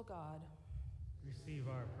 Merciful God, receive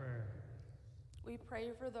our prayer. We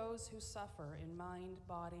pray for those who suffer in mind,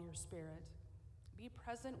 body, or spirit. Be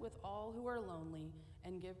present with all who are lonely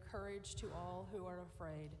and give courage to all who are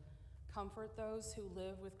afraid. Comfort those who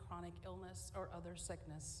live with chronic illness or other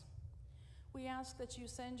sickness. We ask that you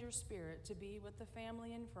send your Spirit to be with the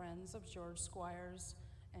family and friends of George Squires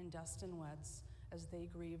and Dustin Wetz as they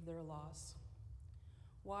grieve their loss.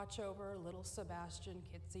 Watch over little Sebastian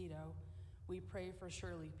Kitzito. We pray for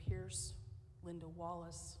Shirley Pierce, Linda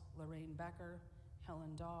Wallace, Lorraine Becker,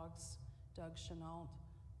 Helen Doggs, Doug Chenault,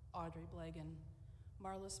 Audrey Blagan,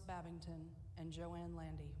 Marlis Babington, and Joanne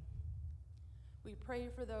Landy. We pray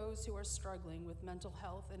for those who are struggling with mental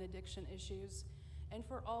health and addiction issues, and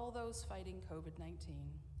for all those fighting COVID-19.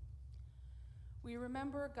 We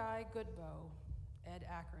remember Guy Goodbow, Ed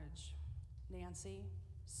Ackridge, Nancy,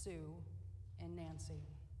 Sue, and Nancy.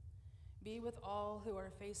 Be with all who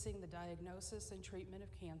are facing the diagnosis and treatment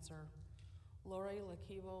of cancer: Lori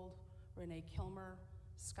Lakevold, Renee Kilmer,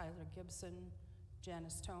 Skylar Gibson,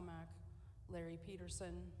 Janice Tomac, Larry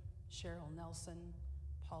Peterson, Cheryl Nelson,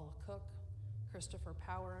 Paula Cook, Christopher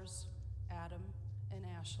Powers, Adam, and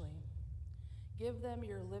Ashley. Give them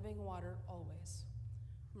your living water always.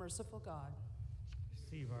 Merciful God,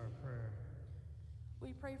 receive our prayer.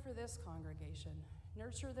 we pray for this congregation.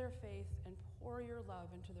 Nurture their faith and pour your love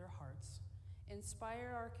into their hearts.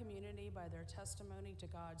 Inspire our community by their testimony to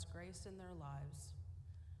God's grace in their lives.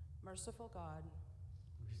 Merciful God,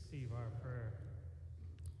 receive our prayer.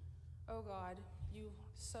 O God, you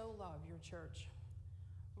so love your church.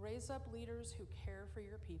 Raise up leaders who care for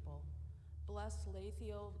your people. Bless lay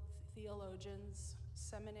theologians,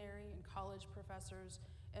 seminary and college professors,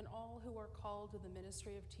 and all who are called to the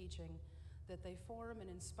ministry of teaching, that they form and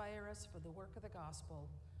inspire us for the work of the gospel.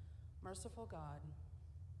 Merciful God,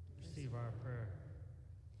 receive our prayer.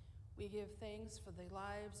 we give thanks for the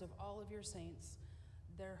lives of all of your saints.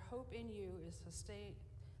 Their hope in you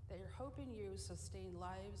sustain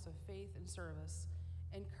lives of faith and service.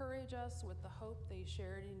 Encourage us with the hope they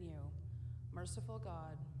shared in you. Merciful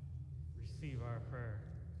God, receive our prayer.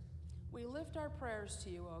 we lift our prayers to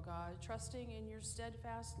you, O God, trusting in your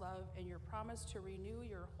steadfast love and your promise to renew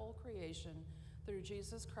your whole creation through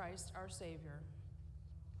Jesus Christ, our Savior.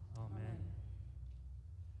 Amen.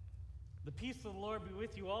 The peace of the Lord be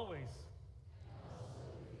with you always.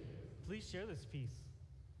 Please share this peace.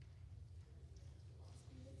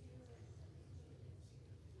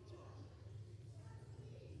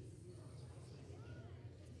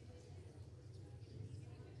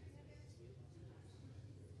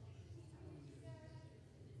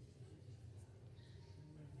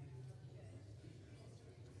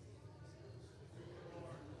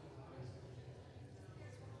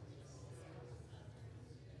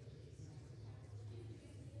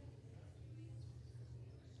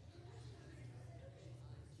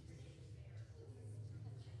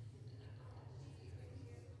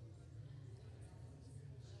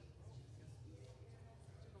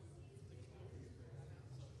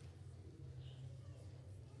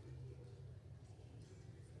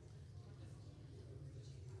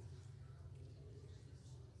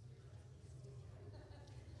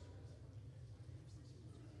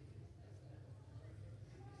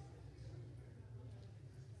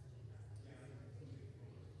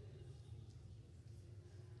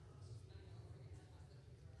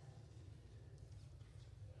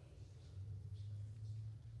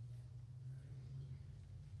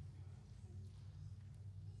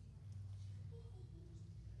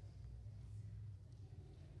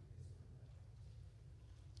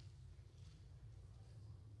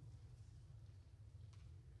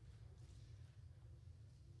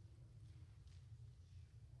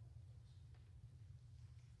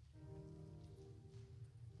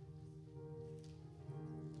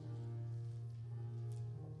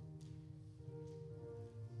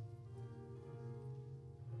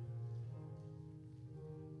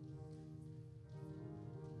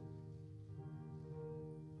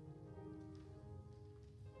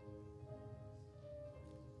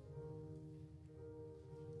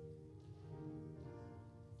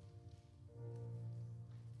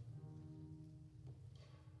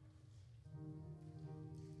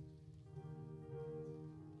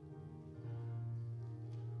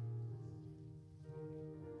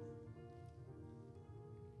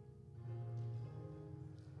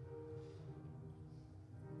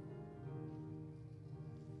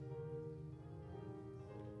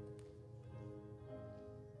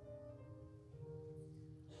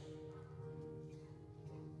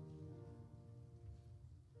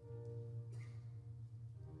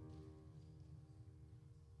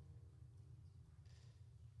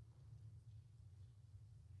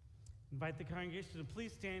 Invite the congregation to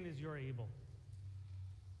please stand as you are able.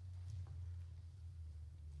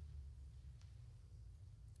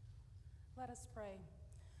 Let us pray.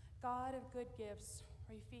 God of good gifts,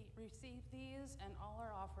 receive these and all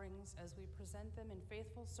our offerings as we present them in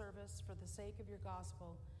faithful service for the sake of your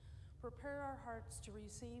gospel. Prepare our hearts to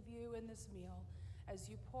receive you in this meal as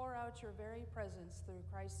you pour out your very presence through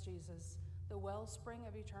Christ Jesus, the wellspring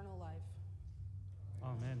of eternal life.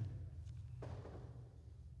 Amen.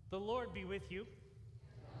 The Lord be with you.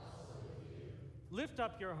 And also with you. Lift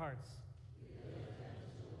up your hearts. We lift them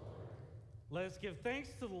to the Lord. Let us give thanks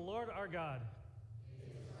to the Lord our God. It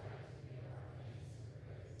is right to give our thanks and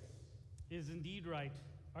praise. It is indeed right,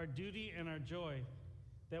 our duty and our joy,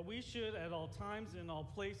 that we should at all times and all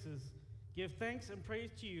places give thanks and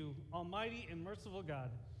praise to you, almighty and merciful God,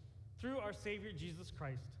 through our Savior Jesus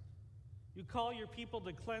Christ. You call your people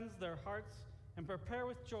to cleanse their hearts and prepare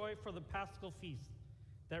with joy for the Paschal feast,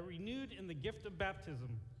 that renewed in the gift of baptism,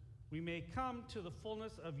 we may come to the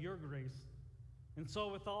fullness of your grace. And so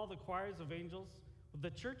with all the choirs of angels, with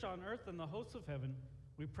the church on earth and the hosts of heaven,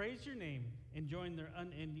 we praise your name and join their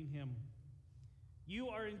unending hymn. You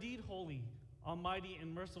are indeed holy, almighty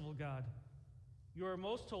and merciful God. You are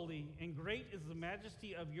most holy, and great is the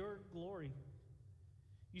majesty of your glory.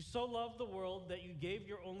 You so loved the world that you gave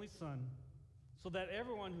your only Son, so that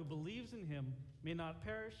everyone who believes in him may not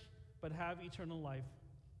perish, but have eternal life.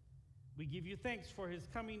 We give you thanks for his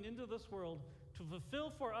coming into this world to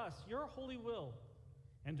fulfill for us your holy will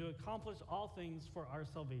and to accomplish all things for our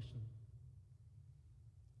salvation.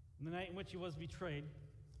 On the night in which he was betrayed,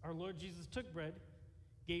 our Lord Jesus took bread,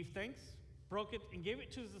 gave thanks, broke it, and gave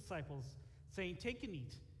it to his disciples, saying, "Take and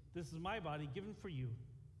eat. This is my body given for you.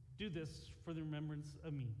 Do this for the remembrance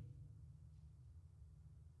of me."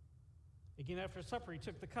 Again, after supper, he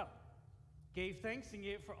took the cup, gave thanks, and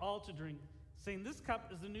gave it for all to drink, saying, "This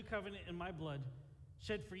cup is the new covenant in my blood,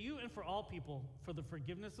 shed for you and for all people for the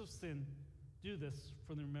forgiveness of sin. Do this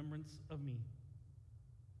for the remembrance of me."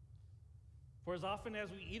 For as often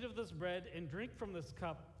as we eat of this bread and drink from this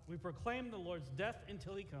cup, we proclaim the Lord's death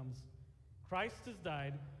until he comes. Christ has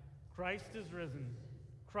died. Christ is risen.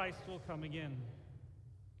 Christ will come again.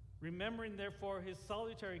 Remembering, therefore, his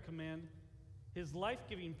salutary command, his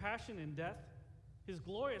life-giving passion and death, his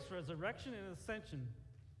glorious resurrection and ascension,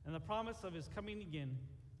 and the promise of his coming again,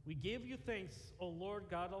 we give you thanks, O Lord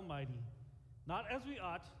God Almighty, not as we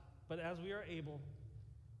ought, but as we are able.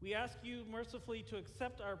 We ask you mercifully to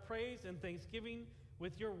accept our praise and thanksgiving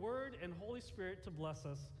with your word and Holy Spirit to bless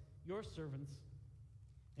us, your servants.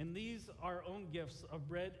 And these our own gifts of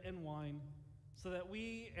bread and wine, so that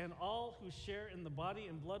we and all who share in the body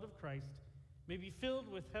and blood of Christ may be filled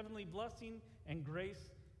with heavenly blessing and grace,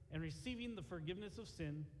 and receiving the forgiveness of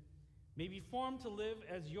sin, may be formed to live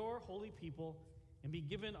as your holy people and be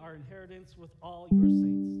given our inheritance with all your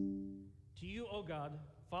saints. To you, O God,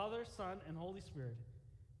 Father, Son, and Holy Spirit,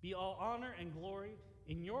 be all honor and glory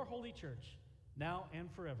in your holy church, now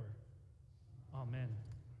and forever. Amen.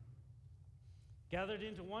 Gathered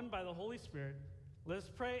into one by the Holy Spirit, let us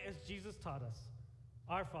pray as Jesus taught us.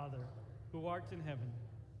 Our Father, who art in heaven,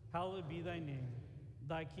 hallowed be thy name.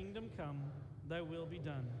 Thy kingdom come, thy will be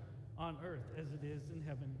done, on earth as it is in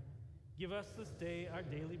heaven. Give us this day our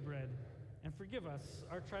daily bread, and forgive us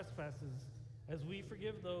our trespasses, as we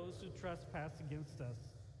forgive those who trespass against us.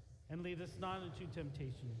 And lead us not into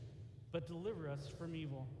temptation, but deliver us from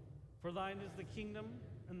evil. For thine is the kingdom,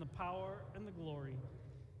 and the power, and the glory,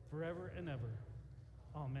 forever and ever.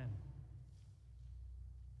 Amen.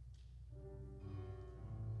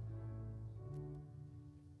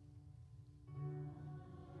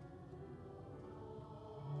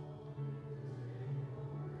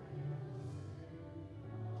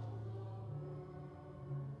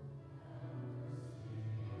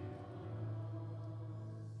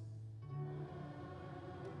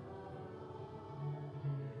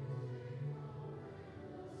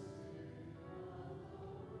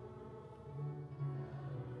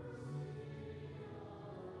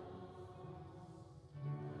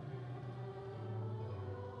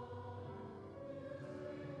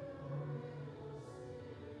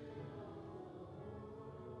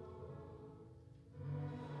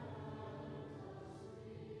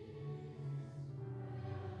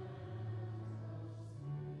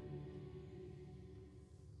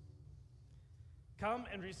 Come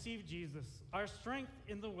and receive Jesus, our strength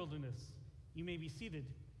in the wilderness. You may be seated.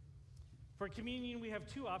 For communion, we have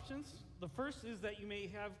two options. The first is that you may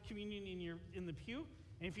have communion in the pew,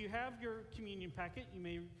 and if you have your communion packet, you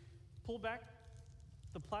may pull back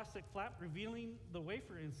the plastic flap, revealing the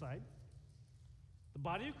wafer inside, the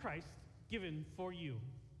body of Christ given for you.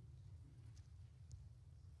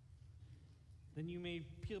 Then you may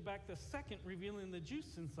peel back the second, revealing the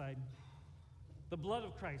juice inside. The blood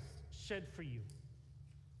of Christ shed for you.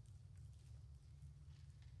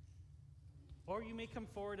 Or you may come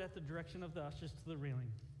forward at the direction of the ushers to the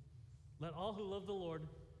railing. Let all who love the Lord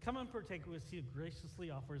come and partake as he graciously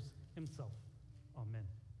offers himself. Amen.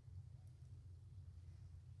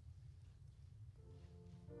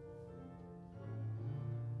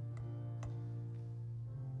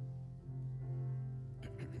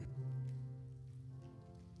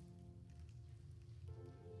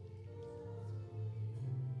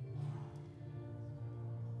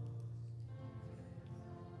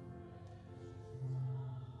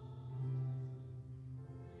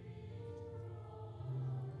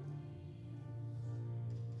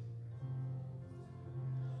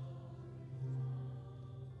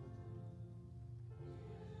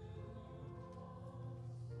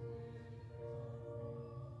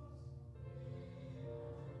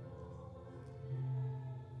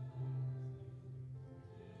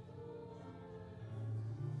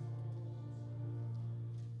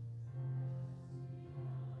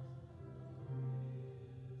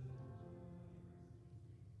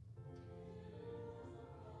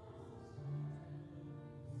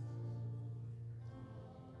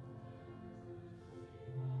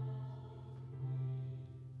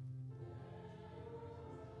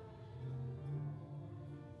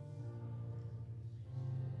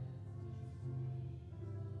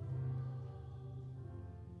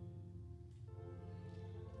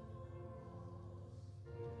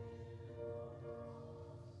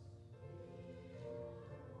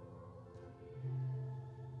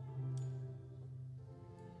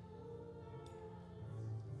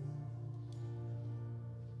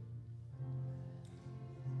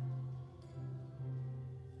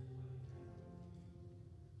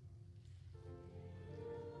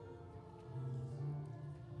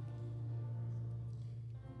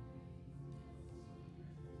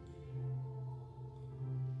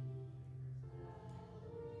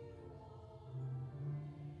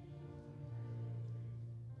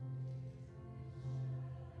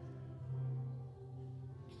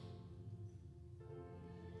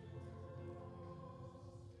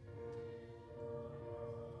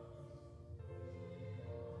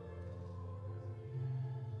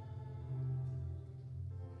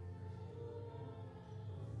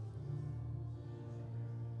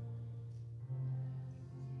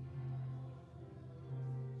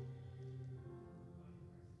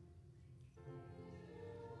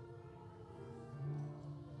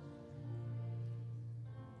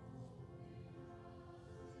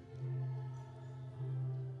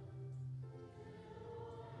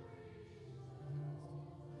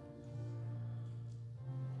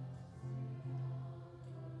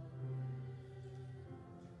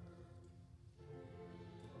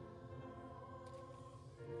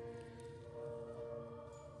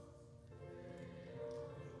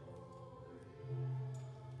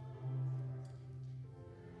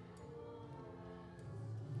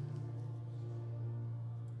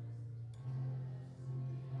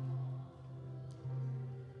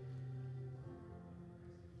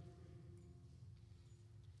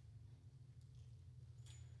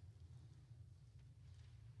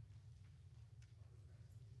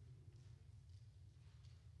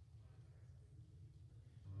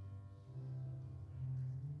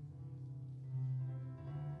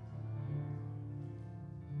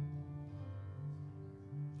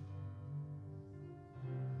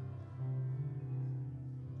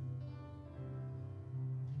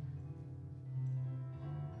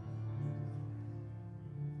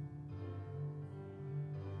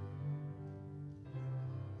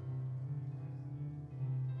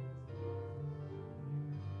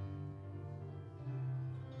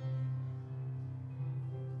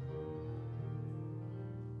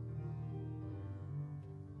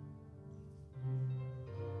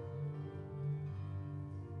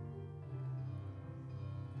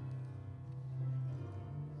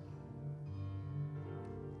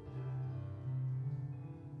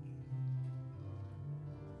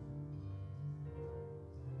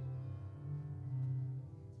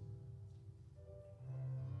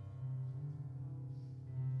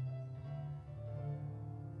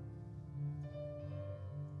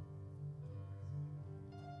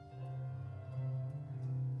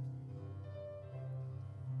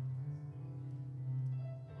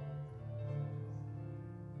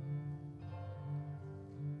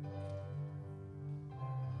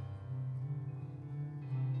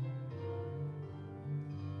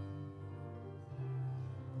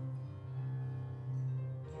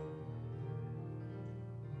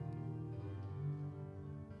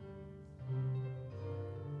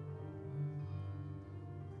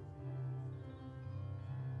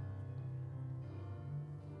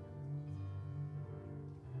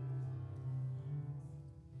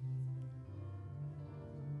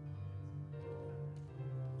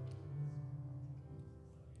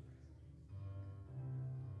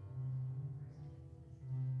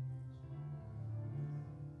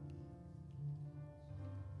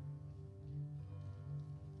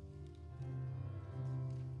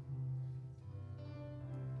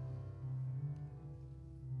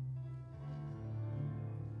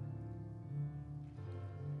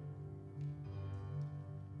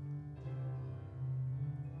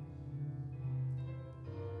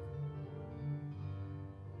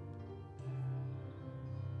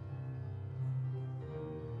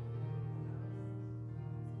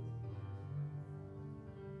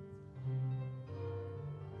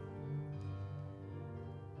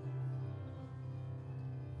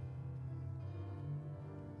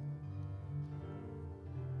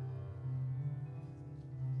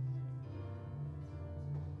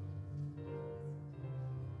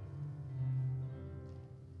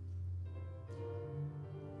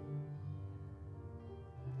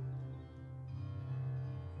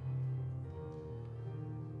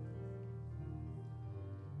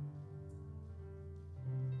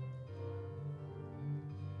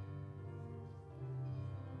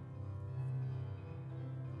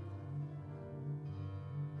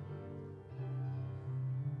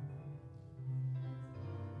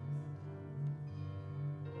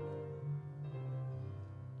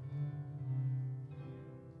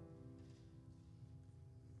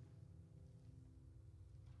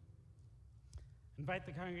 Invite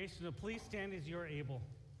the congregation to please stand as you are able.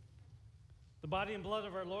 The body and blood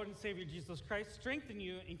of our Lord and Savior Jesus Christ strengthen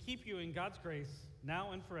you and keep you in God's grace,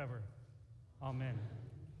 now and forever. Amen.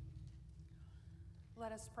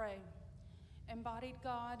 Let us pray. Embodied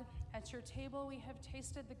God, at your table we have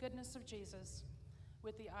tasted the goodness of Jesus.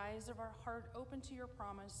 With the eyes of our heart open to your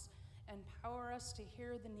promise, empower us to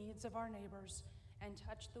hear the needs of our neighbors and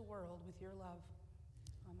touch the world with your love.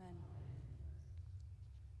 Amen.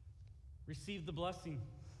 Receive the blessing.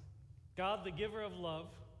 God, the giver of love,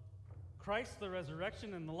 Christ, the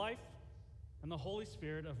resurrection and the life, and the Holy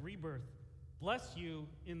Spirit of rebirth, bless you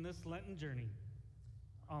in this Lenten journey.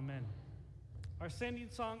 Amen. Our sending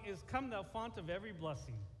song is Come Thou Fount of Every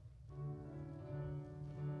Blessing.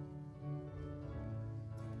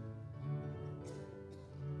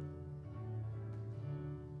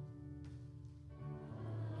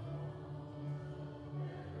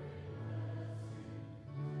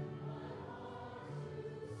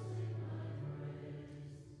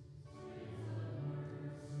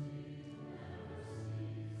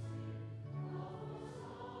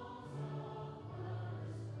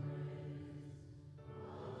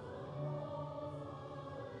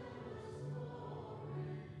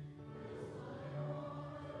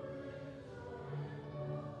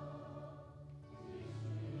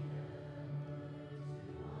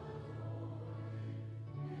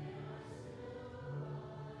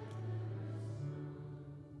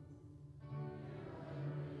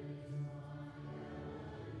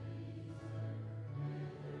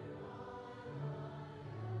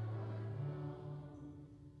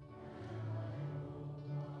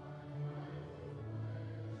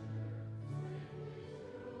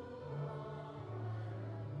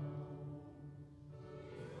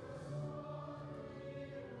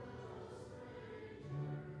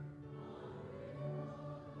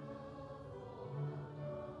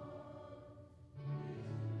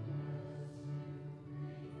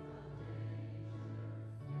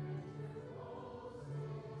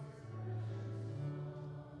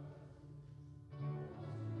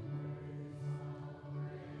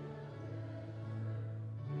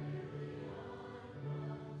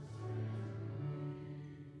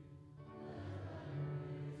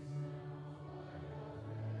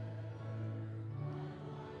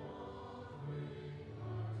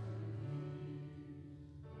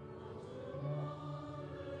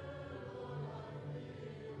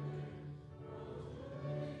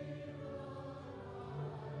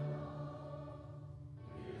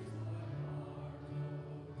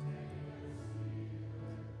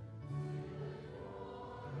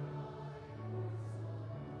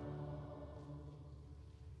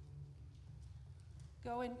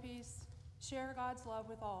 Go in peace. Share God's love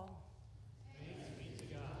with all.